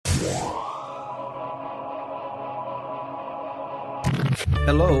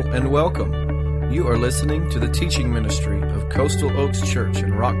Hello and welcome. You are listening to the teaching ministry of Coastal Oaks Church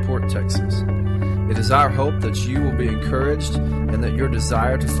in Rockport, Texas. It is our hope that you will be encouraged and that your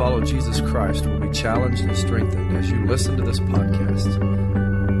desire to follow Jesus Christ will be challenged and strengthened as you listen to this podcast.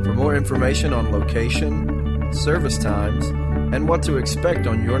 For more information on location, service times, and what to expect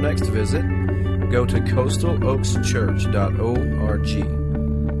on your next visit, go to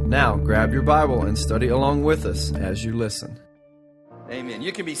coastaloakschurch.org. Now, grab your Bible and study along with us as you listen. Amen.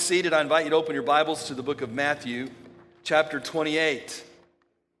 You can be seated. I invite you to open your Bibles to the book of Matthew, chapter 28.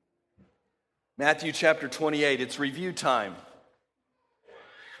 Matthew chapter 28. It's review time.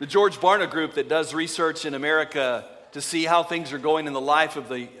 The George Barna Group that does research in America to see how things are going in the life of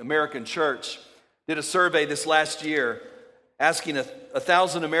the American church did a survey this last year asking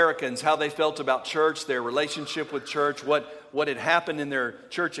 1,000 Americans how they felt about church, their relationship with church, what had happened in their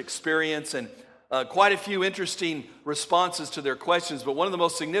church experience, and quite a few interesting responses to their questions. But one of the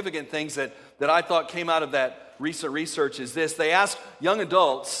most significant things that I thought came out of that recent research is this. They asked young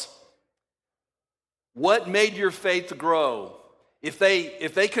adults, what made your faith grow? If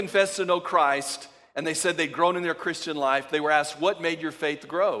they confessed to know Christ and they said they'd grown in their Christian life, they were asked, what made your faith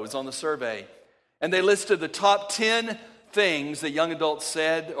grow? It was on the survey. And they listed the top 10 things that young adults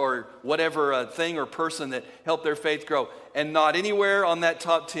said, or whatever thing or person that helped their faith grow. And not anywhere on that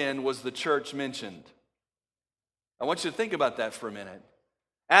top 10 was the church mentioned. I want you to think about that for a minute.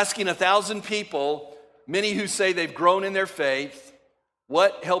 Asking 1,000 people, many who say they've grown in their faith,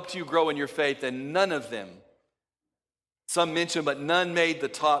 what helped you grow in your faith? And none of them, some mentioned, but none made the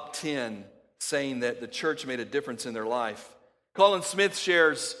top 10 saying that the church made a difference in their life. Colin Smith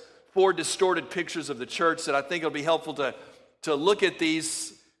shares 4 distorted pictures of the church that I think it'll be helpful to look at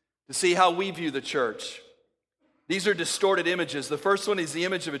these to see how we view the church. These are distorted images. The first one is the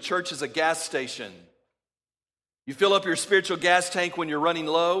image of a church as a gas station. You fill up your spiritual gas tank when you're running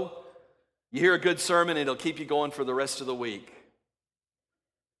low. You hear a good sermon, and it'll keep you going for the rest of the week.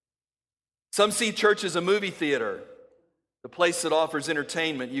 Some see church as a movie theater, the place that offers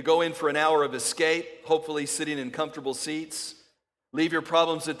entertainment. You go in for an hour of escape, hopefully sitting in comfortable seats. Leave your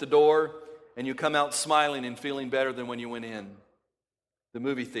problems at the door, and you come out smiling and feeling better than when you went in. The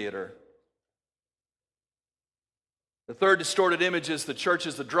movie theater. The third distorted image is the church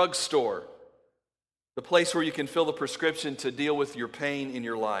as the drugstore, the place where you can fill the prescription to deal with your pain in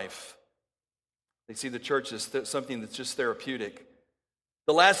your life. They see the church as something that's just therapeutic.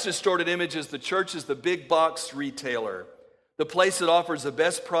 The last distorted image is the church as the big box retailer, the place that offers the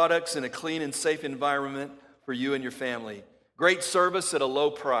best products in a clean and safe environment for you and your family. Great service at a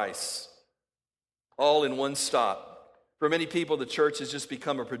low price, all in one stop. For many people, the church has just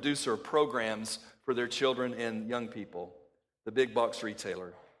become a producer of programs for their children and young people, the big box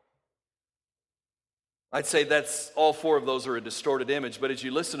retailer. I'd say that's all 4 of those are a distorted image, but as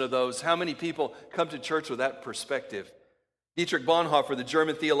you listen to those, how many people come to church with that perspective? Dietrich Bonhoeffer, the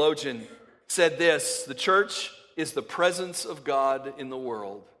German theologian, said this: the church is the presence of God in the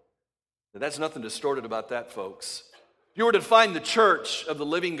world. Now, that's nothing distorted about that, folks. If you were to define the church of the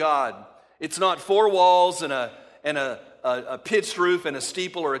living God, it's not 4 walls and a pitched roof and a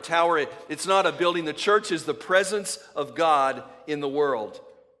steeple or a tower. It's not a building. The church is the presence of God in the world.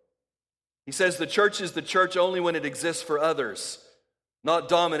 He says the church is the church only when it exists for others, not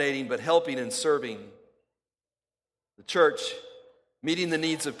dominating but helping and serving. The church meeting the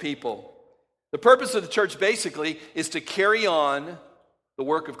needs of people. The purpose of the church basically is to carry on the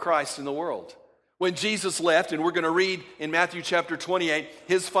work of Christ in the world. When Jesus left, and we're going to read in Matthew chapter 28,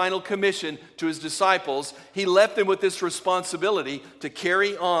 his final commission to his disciples, he left them with this responsibility to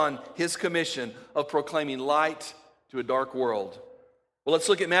carry on his commission of proclaiming light to a dark world. Well, let's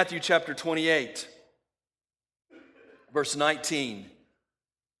look at Matthew chapter 28, verse 19,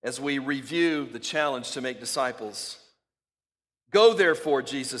 as we review the challenge to make disciples. Go therefore,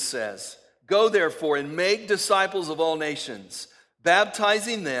 Jesus says, go therefore and make disciples of all nations,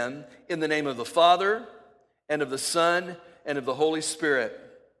 baptizing them in the name of the Father and of the Son and of the Holy Spirit.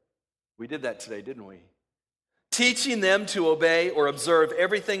 We did that today, didn't we? Teaching them to obey or observe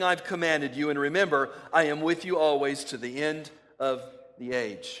everything I've commanded you, and remember, I am with you always to the end of the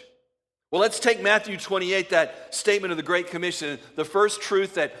age. Well, let's take Matthew 28, that statement of the Great Commission, the first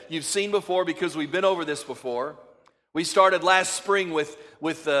truth that you've seen before because we've been over this before. We started last spring with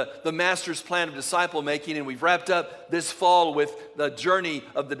the Master's plan of disciple making, and we've wrapped up this fall with the journey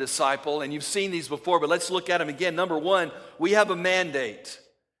of the disciple, and you've seen these before, but let's look at them again. Number 1, we have a mandate,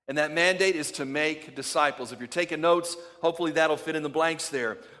 and that mandate is to make disciples. If you're taking notes, hopefully that'll fit in the blanks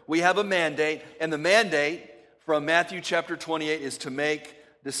there. We have a mandate, and the mandate from Matthew chapter 28 is to make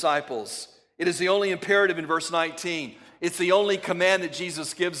disciples. It is the only imperative in verse 19. It's the only command that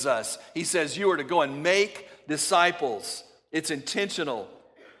Jesus gives us. He says, you are to go and make disciples. It's intentional.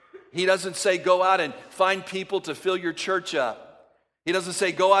 He doesn't say go out and find people to fill your church up. He doesn't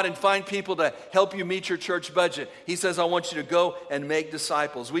say go out and find people to help you meet your church budget. He says, I want you to go and make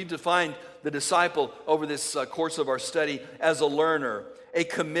disciples. We've defined the disciple over this course of our study as a learner, a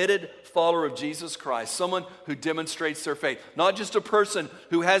committed follower of Jesus Christ, someone who demonstrates their faith. Not just a person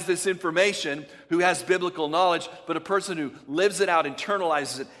who has this information, who has biblical knowledge, but a person who lives it out,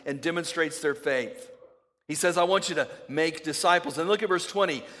 internalizes it, and demonstrates their faith. He says, I want you to make disciples. And look at verse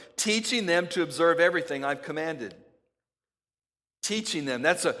 20. Teaching them to observe everything I've commanded. Teaching them.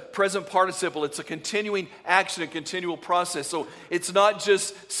 That's a present participle. It's a continuing action, a continual process. So it's not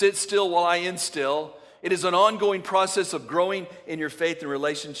just sit still while I instill. It is an ongoing process of growing in your faith and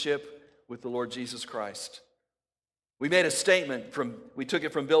relationship with the Lord Jesus Christ. We made a statement we took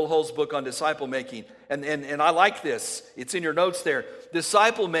it from Bill Hull's book on disciple making. And I like this. It's in your notes there.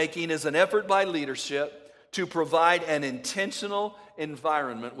 Disciple making is an effort by leadership to provide an intentional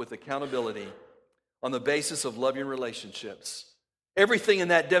environment with accountability on the basis of loving relationships. Everything in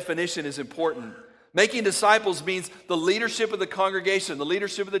that definition is important. Making disciples means the leadership of the congregation, the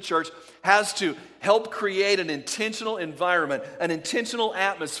leadership of the church has to help create an intentional environment, an intentional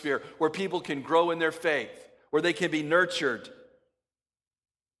atmosphere where people can grow in their faith, where they can be nurtured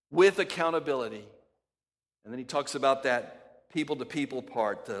with accountability. And then he talks about that people-to-people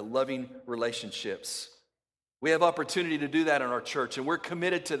part, the loving relationships. We have opportunity to do that in our church, and we're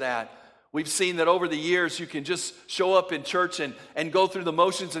committed to that. We've seen that over the years you can just show up in church and go through the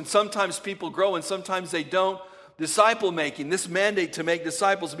motions, and sometimes people grow and sometimes they don't. Disciple making, this mandate to make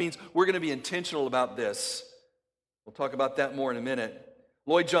disciples means we're going to be intentional about this. We'll talk about that more in a minute.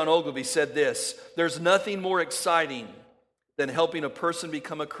 Lloyd John Ogilvie said this, there's nothing more exciting than helping a person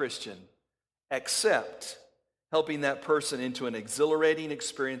become a Christian, except helping that person into an exhilarating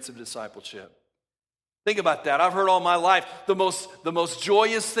experience of discipleship. Think about that. I've heard all my life, the most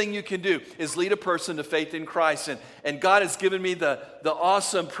joyous thing you can do is lead a person to faith in Christ. And God has given me the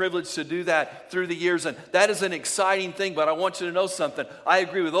awesome privilege to do that through the years. And that is an exciting thing, but I want you to know something. I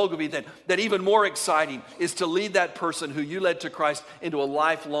agree with Ogilvie that even more exciting is to lead that person who you led to Christ into a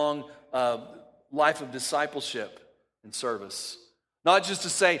lifelong life of discipleship and service. Not just to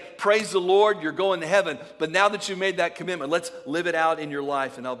say, praise the Lord, you're going to heaven, but now that you've made that commitment, let's live it out in your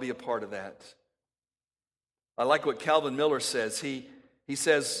life, and I'll be a part of that. I like what Calvin Miller says. He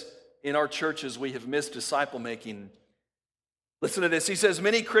says, in our churches, we have missed disciple making. Listen to this. He says,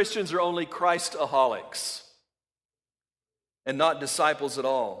 many Christians are only Christaholics and not disciples at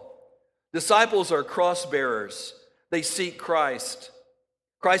all. Disciples are cross bearers. They seek Christ.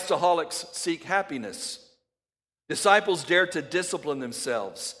 Christaholics seek happiness. Disciples dare to discipline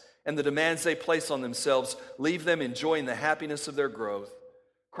themselves, and the demands they place on themselves leave them enjoying the happiness of their growth.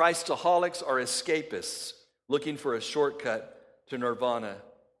 Christaholics are escapists, looking for a shortcut to nirvana.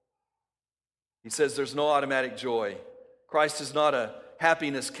 He says there's no automatic joy. Christ is not a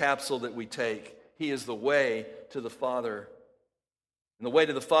happiness capsule that we take. He is the way to the Father. And the way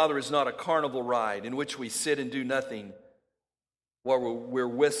to the Father is not a carnival ride in which we sit and do nothing while we're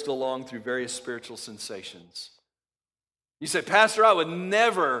whisked along through various spiritual sensations. You say, Pastor, I would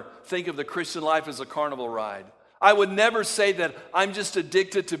never think of the Christian life as a carnival ride. I would never say that I'm just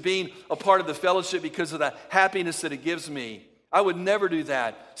addicted to being a part of the fellowship because of the happiness that it gives me. I would never do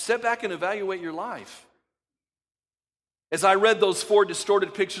that. Step back and evaluate your life. As I read those 4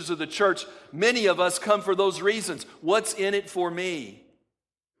 distorted pictures of the church, many of us come for those reasons. What's in it for me?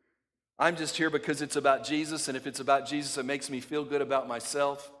 I'm just here because it's about Jesus, and if it's about Jesus, it makes me feel good about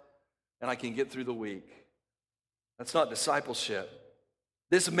myself, and I can get through the week. That's not discipleship.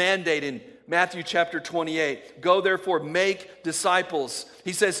 This mandate in Matthew chapter 28, go therefore make disciples.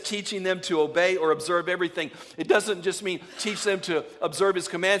 He says teaching them to obey or observe everything. It doesn't just mean teach them to observe his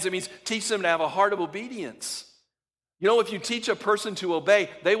commands. It means teach them to have a heart of obedience. You know, if you teach a person to obey,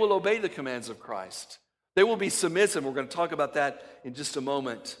 they will obey the commands of Christ. They will be submissive. We're going to talk about that in just a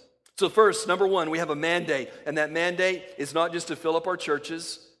moment. So first, number 1, we have a mandate. And that mandate is not just to fill up our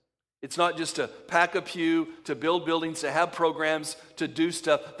churches. It's not just to pack a pew, to build buildings, to have programs, to do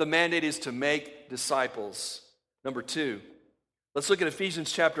stuff. The mandate is to make disciples. Number 2, let's look at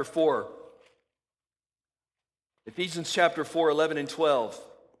Ephesians chapter 4. Ephesians chapter 4, 11 and 12.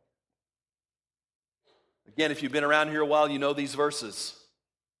 Again, if you've been around here a while, you know these verses.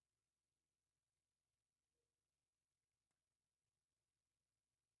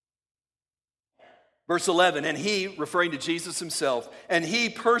 Verse 11, and he, referring to Jesus himself, and he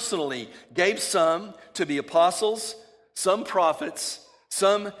personally gave some to be apostles, some prophets,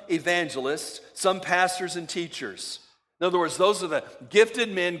 some evangelists, some pastors and teachers. In other words, those are the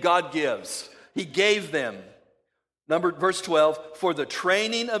gifted men God gives. He gave them. Verse 12, for the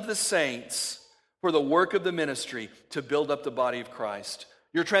training of the saints, for the work of the ministry, to build up the body of Christ.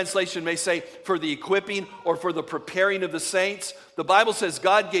 Your translation may say, for the equipping or for the preparing of the saints. The Bible says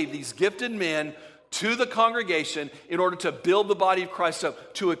God gave these gifted men to the congregation in order to build the body of Christ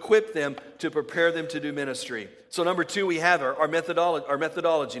up, to equip them, to prepare them to do ministry. So number two, we have our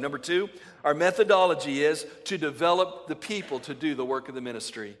methodology. Number two, our methodology is to develop the people to do the work of the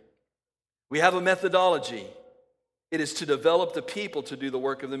ministry. We have a methodology. It is to develop the people to do the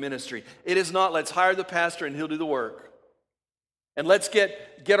work of the ministry. It is not, let's hire the pastor and he'll do the work. And let's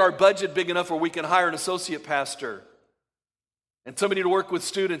get our budget big enough where we can hire an associate pastor and somebody to work with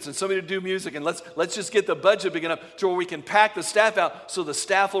students and somebody to do music. And let's just get the budget big enough to where we can pack the staff out so the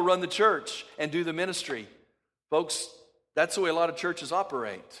staff will run the church and do the ministry. Folks, that's the way a lot of churches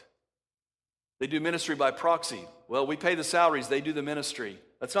operate. They do ministry by proxy. Well, we pay the salaries, they do the ministry.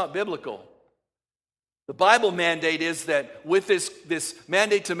 That's not biblical. The Bible mandate is that with this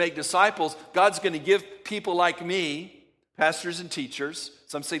mandate to make disciples, God's going to give people like me, pastors and teachers,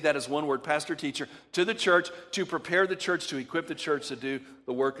 some say that as one word, pastor, teacher, to the church to prepare the church, to equip the church to do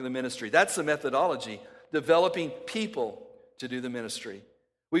the work of the ministry. That's the methodology, developing people to do the ministry.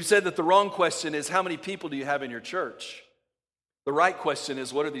 We've said that the wrong question is, how many people do you have in your church? The right question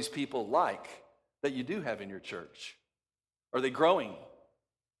is, what are these people like that you do have in your church? Are they growing?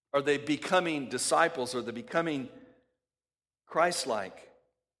 Are they becoming disciples? Are they becoming Christ-like?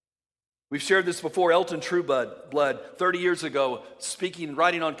 We've shared this before. Elton Trueblood, 30 years ago,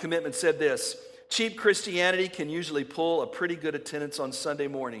 writing on commitment, said this: cheap Christianity can usually pull a pretty good attendance on Sunday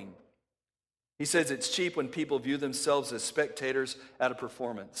morning. He says it's cheap when people view themselves as spectators at a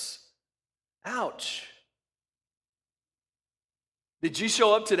performance. Ouch. Did you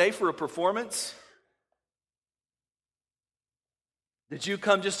show up today for a performance? Did you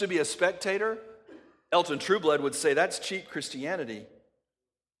come just to be a spectator? Elton Trueblood would say that's cheap Christianity,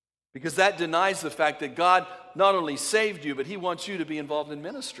 because that denies the fact that God not only saved you, but He wants you to be involved in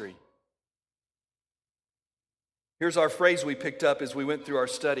ministry. Here's our phrase we picked up as we went through our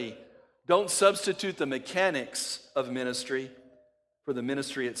study: don't substitute the mechanics of ministry for the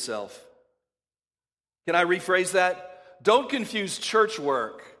ministry itself. Can I rephrase that? Don't confuse church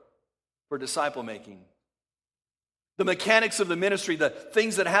work for disciple making. The mechanics of the ministry, the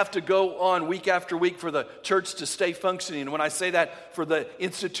things that have to go on week after week for the church to stay functioning. And when I say that, for the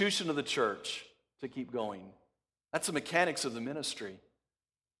institution of the church to keep going. That's the mechanics of the ministry.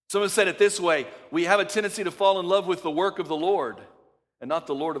 Someone said it this way: we have a tendency to fall in love with the work of the Lord and not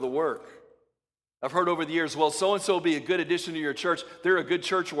the Lord of the work. I've heard over the years, well, so-and-so will be a good addition to your church. They're a good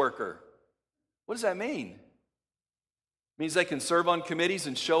church worker. What does that mean? It means they can serve on committees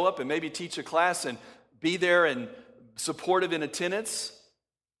and show up and maybe teach a class and be there and supportive in attendance.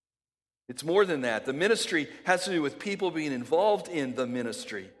 It's more than that. The ministry has to do with people being involved in the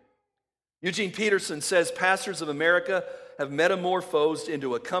ministry. Eugene Peterson says pastors of America have metamorphosed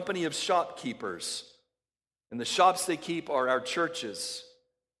into a company of shopkeepers. And the shops they keep are our churches.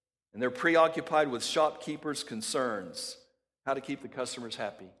 And they're preoccupied with shopkeepers' concerns, how to keep the customers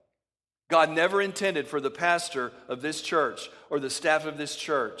happy. God never intended for the pastor of this church or the staff of this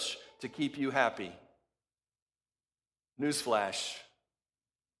church to keep you happy. Newsflash.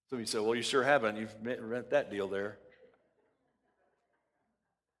 Some of you say, well, you sure haven't. You've rent that deal there.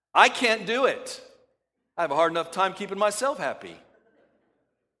 I can't do it. I have a hard enough time keeping myself happy.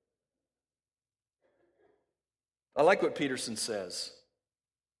 I like what Peterson says.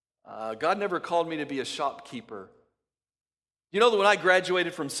 God never called me to be a shopkeeper. You know that when I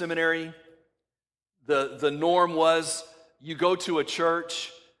graduated from seminary, the norm was you go to a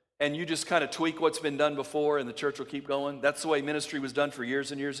church and you just kind of tweak what's been done before and the church will keep going. That's the way ministry was done for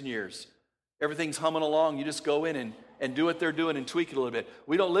years and years and years. Everything's humming along. You just go in and do what they're doing and tweak it a little bit.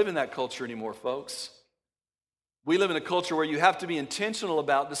 We don't live in that culture anymore, folks. We live in a culture where you have to be intentional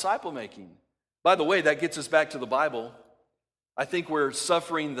about disciple making. By the way, that gets us back to the Bible. I think we're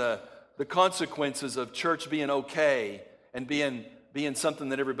suffering the consequences of church being okay and being something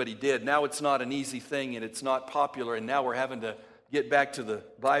that everybody did. Now it's not an easy thing and it's not popular, and now we're having to get back to the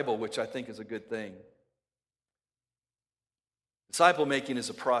Bible, which I think is a good thing. Disciple making is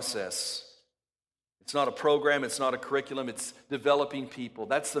a process. It's not a program, it's not a curriculum, it's developing people.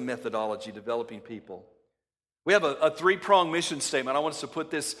 That's the methodology, developing people. We have a three-pronged mission statement. I want us to put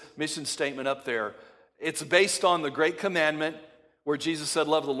this mission statement up there. It's based on the Great Commandment, where Jesus said,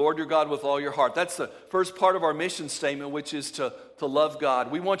 love the Lord your God with all your heart. That's the first part of our mission statement, which is to love God.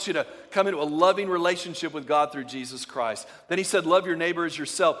 We want you to come into a loving relationship with God through Jesus Christ. Then he said, love your neighbor as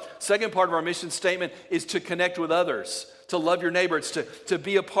yourself. Second part of our mission statement is to connect with others, to love your neighbor. It's to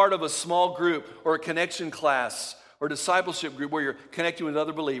be a part of a small group or a connection class or discipleship group where you're connecting with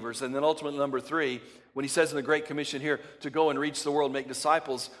other believers. And then ultimately, number 3, when he says in the Great Commission here to go and reach the world, make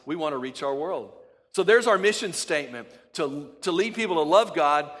disciples, we want to reach our world. So there's our mission statement, to lead people to love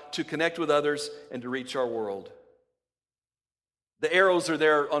God, to connect with others, and to reach our world. The arrows are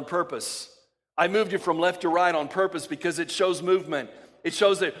there on purpose. I moved you from left to right on purpose because it shows movement. It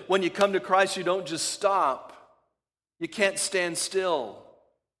shows that when you come to Christ, you don't just stop. You can't stand still.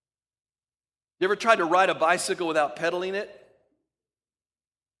 You ever tried to ride a bicycle without pedaling it?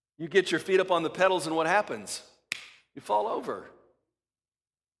 You get your feet up on the pedals and what happens? You fall over.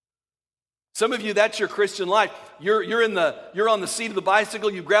 Some of you, that's your Christian life. You're on the seat of the bicycle,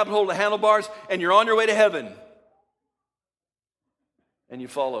 you grab hold of the handlebars, and you're on your way to heaven. And you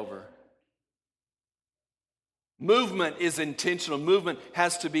fall over. Movement is intentional. Movement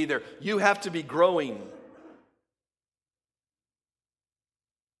has to be there. You have to be growing.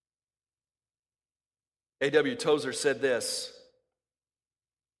 A.W. Tozer said this.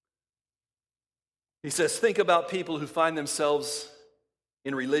 He says, think about people who find themselves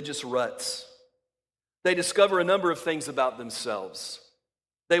in religious ruts. They discover a number of things about themselves.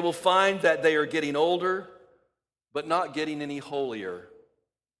 They will find that they are getting older, but not getting any holier.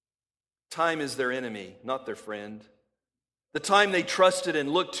 Time is their enemy, not their friend. The time they trusted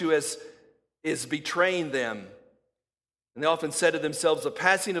and looked to is betraying them. And they often said to themselves, the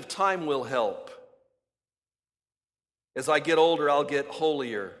passing of time will help. As I get older, I'll get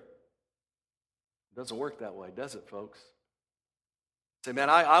holier. It doesn't work that way, does it, folks? Say,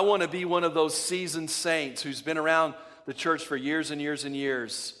 man, I want to be one of those seasoned saints who's been around the church for years and years and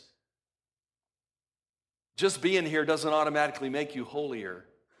years. Just being here doesn't automatically make you holier.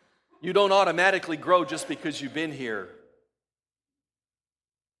 You don't automatically grow just because you've been here.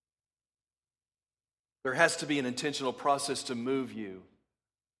 There has to be an intentional process to move you.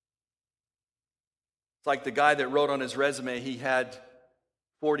 It's like the guy that wrote on his resume he had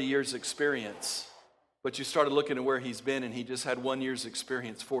 40 years experience. But you started looking at where he's been and he just had 1 year's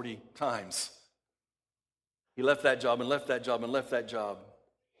experience 40 times. He left that job and left that job and left that job.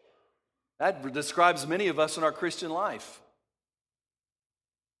 That describes many of us in our Christian life.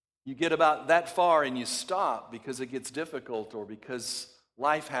 You get about that far and you stop because it gets difficult or because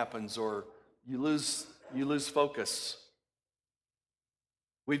life happens or you lose focus.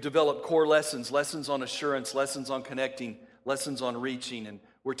 We've developed core lessons on assurance, lessons on connecting, lessons on reaching, and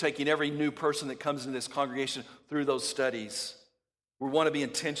we're taking every new person that comes into this congregation through those studies. We want to be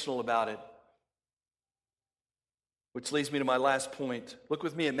intentional about it. Which leads me to my last point. Look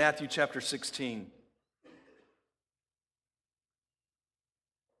with me at Matthew chapter 16.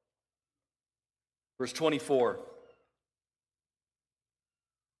 Verse 24.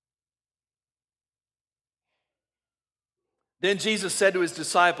 Then Jesus said to his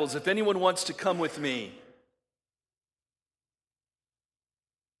disciples, if anyone wants to come with me,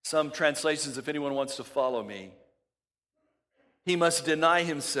 some translations, if anyone wants to follow me, he must deny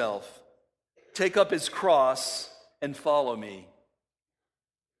himself, take up his cross, and follow me.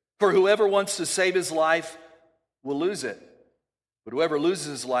 For whoever wants to save his life will lose it, but whoever loses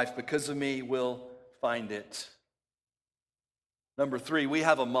his life because of me will find it. Number 3, we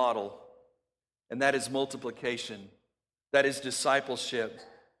have a model, and that is multiplication. That is discipleship.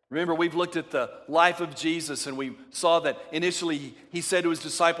 Remember, we've looked at the life of Jesus and we saw that initially he said to his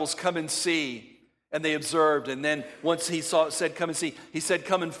disciples, come and see. And they observed. And then once he said, come and see, he said,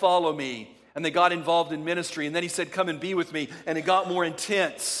 come and follow me. And they got involved in ministry. And then he said, come and be with me. And it got more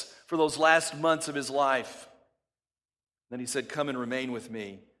intense for those last months of his life. Then he said, come and remain with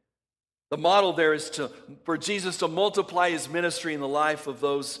me. The model there is for Jesus to multiply his ministry in the life of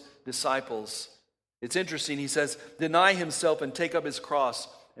those disciples. It's interesting, he says, deny himself and take up his cross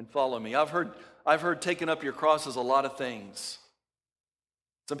and follow me. I've heard taking up your cross is a lot of things.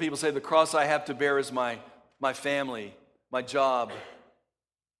 Some people say the cross I have to bear is my family, my job.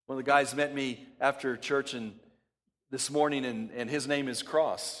 One of the guys met me after church this morning, and his name is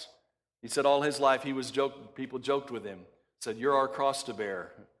Cross. He said all his life people joked with him. Said, you're our cross to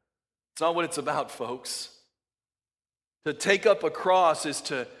bear. It's not what it's about, folks. To take up a cross is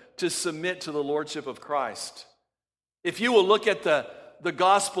to submit to the lordship of Christ. If you will look at the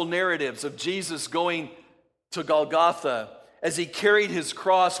gospel narratives of Jesus going to Golgotha as he carried his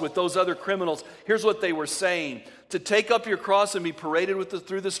cross with those other criminals, here's what they were saying. To take up your cross and be paraded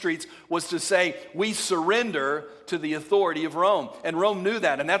through the streets was to say, we surrender to the authority of Rome. And Rome knew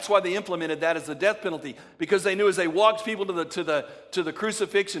that, and that's why they implemented that as the death penalty, because they knew as they walked people to the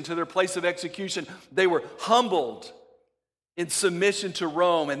crucifixion, to their place of execution, they were humbled in submission to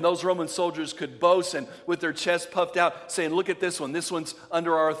Rome, and those Roman soldiers could boast and with their chest puffed out, saying, look at this one's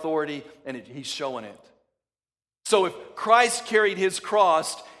under our authority, and he's showing it. So if Christ carried his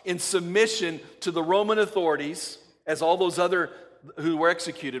cross in submission to the Roman authorities, as all those other who were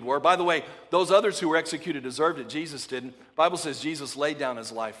executed were. By the way, those others who were executed deserved it. Jesus didn't. The Bible says Jesus laid down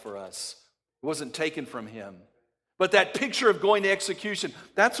his life for us. It wasn't taken from him. But that picture of going to execution,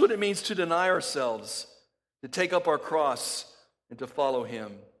 that's what it means to deny ourselves, to take up our cross and to follow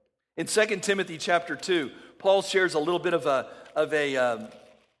him. In 2 Timothy chapter 2, Paul shares a little bit of a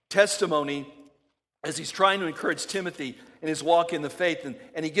testimony as he's trying to encourage Timothy in his walk in the faith.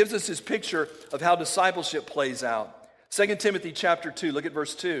 And he gives us his picture of how discipleship plays out. 2 Timothy chapter 2, look at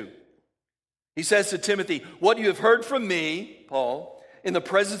verse 2. He says to Timothy, what you have heard from me, Paul, in the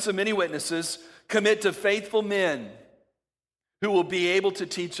presence of many witnesses, commit to faithful men who will be able to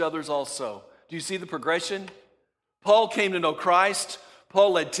teach others also. Do you see the progression? Paul came to know Christ.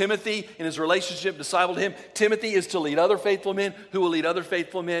 Paul led Timothy in his relationship, discipled him. Timothy is to lead other faithful men who will lead other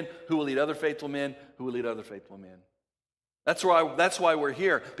faithful men who will lead other faithful men who will lead other faithful men. That's why we're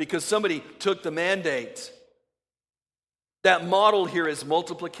here, because somebody took the mandate. That model here is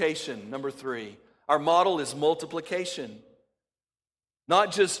multiplication, number 3. Our model is multiplication.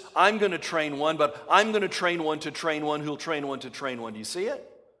 Not just, I'm going to train one, but I'm going to train one to train one who'll train one to train one. Do you see it?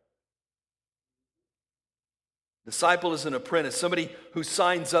 Disciple is an apprentice, somebody who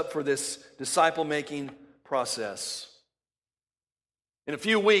signs up for this disciple-making process. In a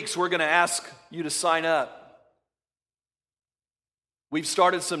few weeks, we're going to ask you to sign up. We've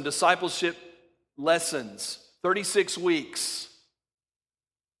started some discipleship lessons, 36 weeks.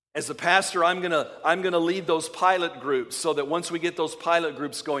 As a pastor, I'm going to lead those pilot groups so that once we get those pilot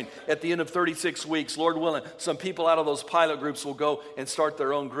groups going, at the end of 36 weeks, Lord willing, some people out of those pilot groups will go and start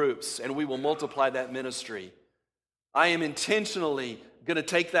their own groups, and we will multiply that ministry. I am intentionally going to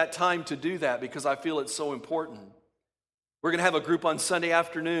take that time to do that because I feel it's so important. We're going to have a group on Sunday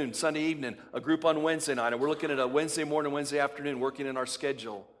afternoon, Sunday evening, a group on Wednesday night, and we're looking at a Wednesday morning, Wednesday afternoon, working in our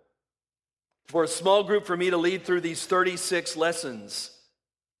schedule. For a small group for me to lead through these 36 lessons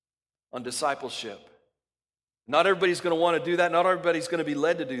on discipleship. Not everybody's going to want to do that. Not everybody's going to be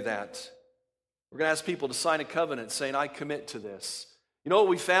led to do that. We're going to ask people to sign a covenant saying, I commit to this. You know what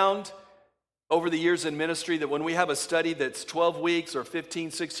we found over the years in ministry? That when we have a study that's 12 weeks or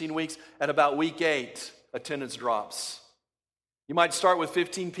 15, 16 weeks, at about week 8, attendance drops. You might start with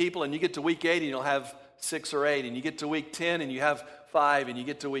 15 people and you get to week 8 and you'll have 6 or 8. And you get to week 10 and you have 5. And you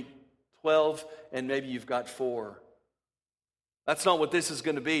get to week 12 and maybe you've got 4. That's not what this is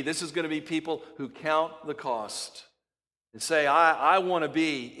going to be. This is going to be people who count the cost and say, I want to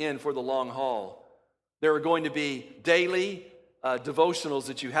be in for the long haul. There are going to be daily devotionals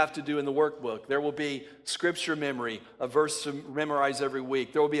that you have to do in the workbook. There will be scripture memory, a verse to memorize every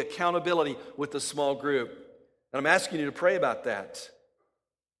week. There will be accountability with the small group. And I'm asking you to pray about that,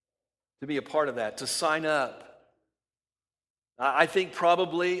 to be a part of that, to sign up. I think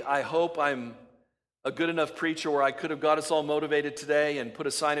probably, I hope I'm a good enough preacher where I could have got us all motivated today and put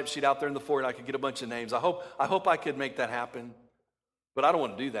a sign-up sheet out there in the foyer and I could get a bunch of names. I hope I could make that happen, but I don't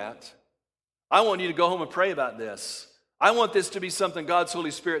want to do that. I want you to go home and pray about this. I want this to be something God's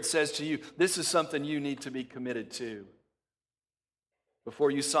Holy Spirit says to you. This is something you need to be committed to before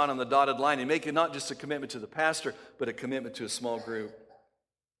you sign on the dotted line and make it not just a commitment to the pastor, but a commitment to a small group.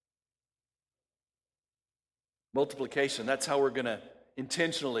 Multiplication, that's how we're going to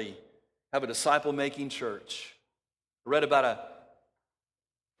intentionally have a disciple-making church. I read about a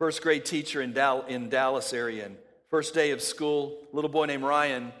first grade teacher in Dallas area. And first day of school, a little boy named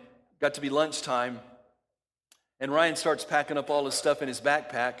Ryan, got to be lunchtime. And Ryan starts packing up all his stuff in his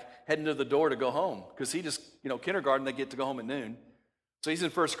backpack, heading to the door to go home. Because he just, kindergarten, they get to go home at noon. So he's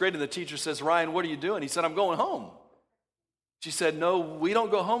in first grade and the teacher says, Ryan, what are you doing? He said, I'm going home. She said, no, we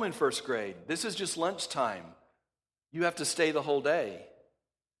don't go home in first grade. This is just lunchtime. You have to stay the whole day.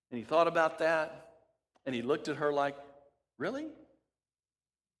 And he thought about that, and he looked at her like, really?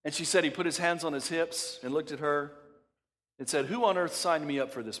 And she said he put his hands on his hips and looked at her and said, who on earth signed me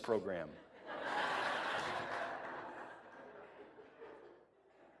up for this program?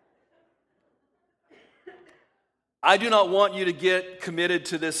 I do not want you to get committed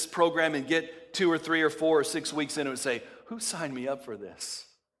to this program and get 2 or 3 or 4 or 6 weeks into it and say, who signed me up for this?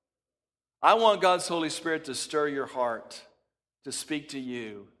 I want God's Holy Spirit to stir your heart, to speak to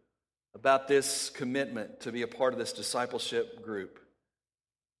you, about this commitment to be a part of this discipleship group.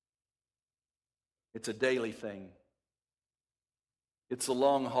 It's a daily thing. It's a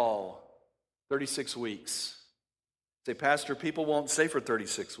long haul, 36 weeks. Say, Pastor, people won't stay for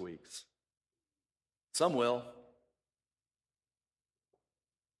 36 weeks. Some will.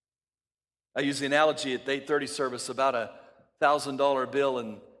 I use the analogy at the 8:30 service about a $1,000 bill,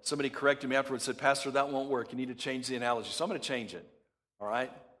 and somebody corrected me afterwards and said, Pastor, that won't work. You need to change the analogy. So I'm going to change it, all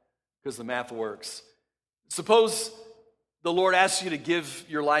right? Because the math works. Suppose the Lord asks you to give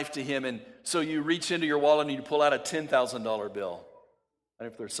your life to Him, and so you reach into your wallet and you pull out a $10,000 bill. I don't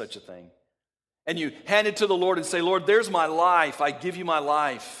know if there's such a thing. And you hand it to the Lord and say, Lord, there's my life. I give you my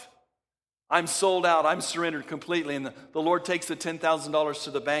life. I'm sold out. I'm surrendered completely. And the Lord takes the $10,000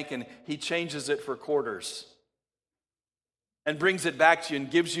 to the bank and He changes it for quarters and brings it back to you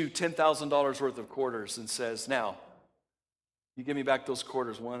and gives you $10,000 worth of quarters and says, now, you give me back those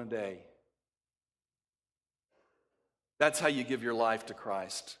quarters one a day. That's how you give your life to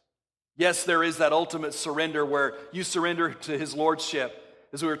Christ. Yes, there is that ultimate surrender where you surrender to His lordship.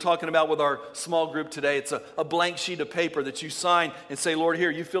 As we were talking about with our small group today, it's a blank sheet of paper that you sign and say, Lord, here,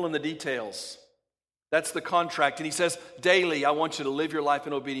 you fill in the details. That's the contract. And He says, daily, I want you to live your life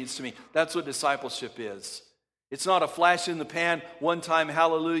in obedience to me. That's what discipleship is. It's not a flash in the pan, one time,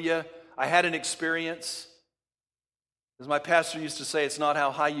 hallelujah, I had an experience. As my pastor used to say, it's not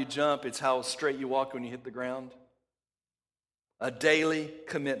how high you jump, it's how straight you walk when you hit the ground. A daily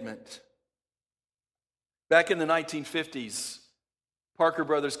commitment. Back in the 1950s, Parker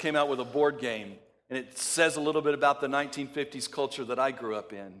Brothers came out with a board game, and it says a little bit about the 1950s culture that I grew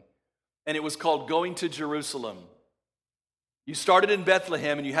up in. And it was called Going to Jerusalem. You started in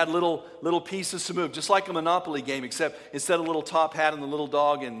Bethlehem, and you had little pieces to move, just like a Monopoly game, except instead of a little top hat and the little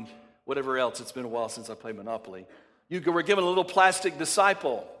dog and whatever else, it's been a while since I played Monopoly. You were given a little plastic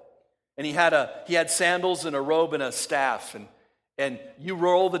disciple, and he had sandals and a robe and a staff, and you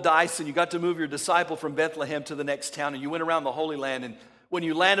roll the dice, and you got to move your disciple from Bethlehem to the next town, and you went around the Holy Land, and when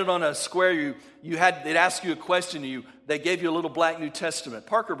you landed on a square, they'd ask you a question, they gave you a little black New Testament.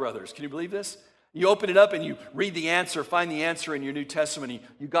 Parker Brothers, can you believe this? You open it up and you read the answer, find the answer in your New Testament.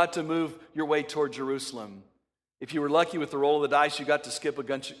 You got to move your way toward Jerusalem. If you were lucky with the roll of the dice, you got to skip a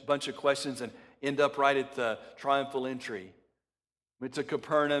bunch of questions and end up right at the triumphal entry. Went to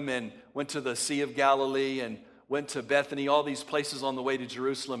Capernaum and went to the Sea of Galilee and went to Bethany, all these places on the way to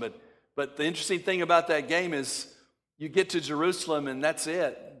Jerusalem. But the interesting thing about that game is you get to Jerusalem and that's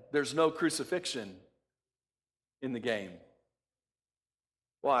it. There's no crucifixion in the game.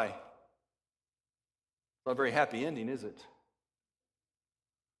 Why? Not a very happy ending, is it?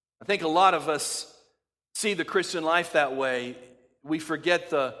 I think a lot of us see the Christian life that way. We forget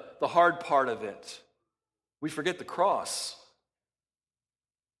the hard part of it. We forget the cross.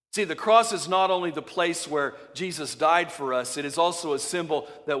 See, the cross is not only the place where Jesus died for us, it is also a symbol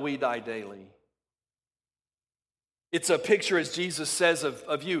that we die daily. It's a picture, as Jesus says,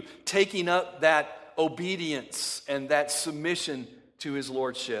 of you taking up that obedience and that submission to His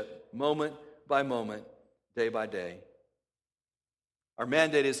lordship, moment by moment, day by day. Our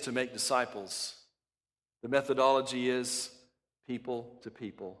mandate is to make disciples. The methodology is people to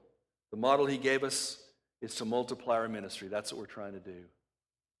people. The model He gave us is to multiply our ministry. That's what we're trying to do.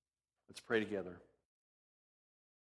 Let's pray together.